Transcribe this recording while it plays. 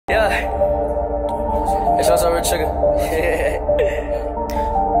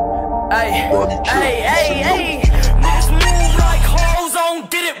Ay, niggas move like hoes on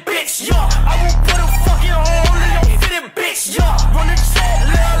did it, bitch, yeah. I will put a fucking hole in your fitted, bitch, yeah. Run the check,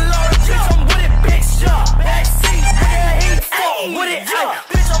 little Lord, bitch, I'm with it, bitch, yeah. Backseat, yeah, he fuck with it, yeah.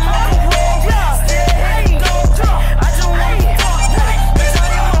 Bitch, I'm on the road, yeah. Still ain't no drop. I just want to fuck with it, bitch,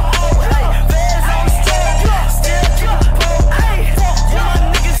 I am a hoe, hey. Feds on the stroke, yeah. Still drop, bro, hey. Fuck with my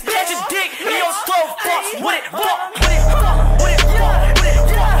niggas, catch a dick in your throat, fuck with it, fuck with it, fuck with it, fuck with it,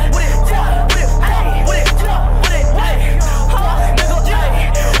 fuck with it, fuck with it, hey, with it, fuck with it, hey. Nigga, hey,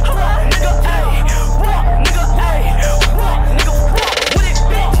 nigga, hey, walk, nigga, hey, walk, nigga, walk with it,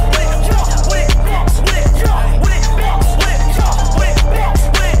 bitch, with it, jump, with it, bitch, with it, jump, with it, bitch, with it, jump, with it, bitch,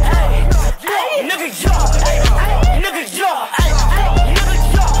 with it, hey, walk, nigga, jump, hey, nigga, jump, hey, nigga,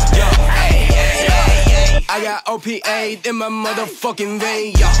 jump, I got OPA in my motherfucking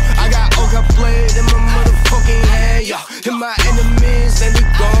vein, yo. I got Oka blade in my motherfucking hand, yo. Hit my enemies and they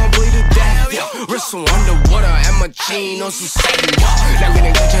gon' bleed to death, yo. Wrist underwater and my chain on some Satan, yo. Now I'm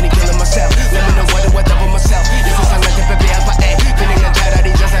getting 천천히 killing myself. Let me know what the weather for myself. 이 세상한테 빼빼 아파해. 그냥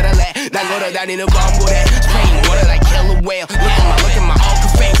차라리 저 살아래. 난 걸어다니는 범고래. Spraying water like killer whale. Look at my awful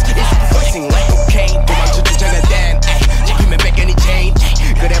face. It's flexing like cocaine. 도망쳐 쫓아가 damn, ayy. 지키면 뺏겨니 chain, ayy.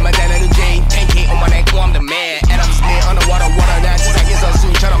 그래만 나는 Jane. 10K on my neck, I'm the man. And I'm still underwater, 난 세상에서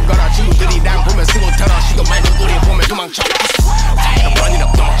수처럼 걸어. 친구들이 난 보면 쓰고 털어. 시도 말고 우리 보면 도망쳐. I'm running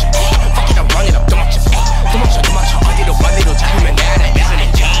up, 도망쳐. Fuck it, I'm running up, 도망쳐. 도망쳐. 어디로 반대로 잡으면 나는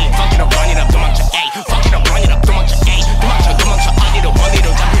뺏어내 chain. Fuck it, I'm running up, 도망쳐. Fuck it, I'm running up, 도망쳐. 도망쳐. 어디로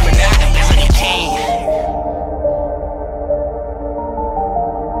반대로 잡으면 나는 뺏어내 chain.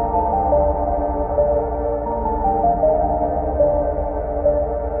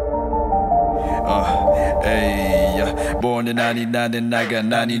 Born in 99 and I got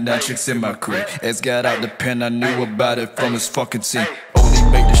 99 chicks in my crib. It's got out the pen, I knew about it from his fucking scene. Only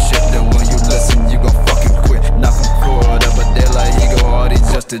make the shit that when you listen, you gon' fucking quit. Knock him cord up a day like he go hard,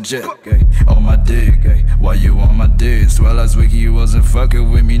 he's just a jet. Okay, on my dick, okay. Why you on my dick? Well, last week you wasn't fucking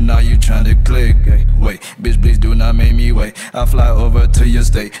with me, now you tryna click, okay. Wait, bitch, please do not make me wait. I fly over to your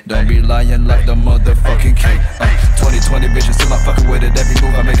state, don't be lying like the motherfucking cake. 2020 bitches, still not fucking with it. Every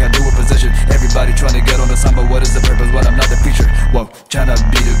move I make, I do a position. Everybody tryna get on the samba.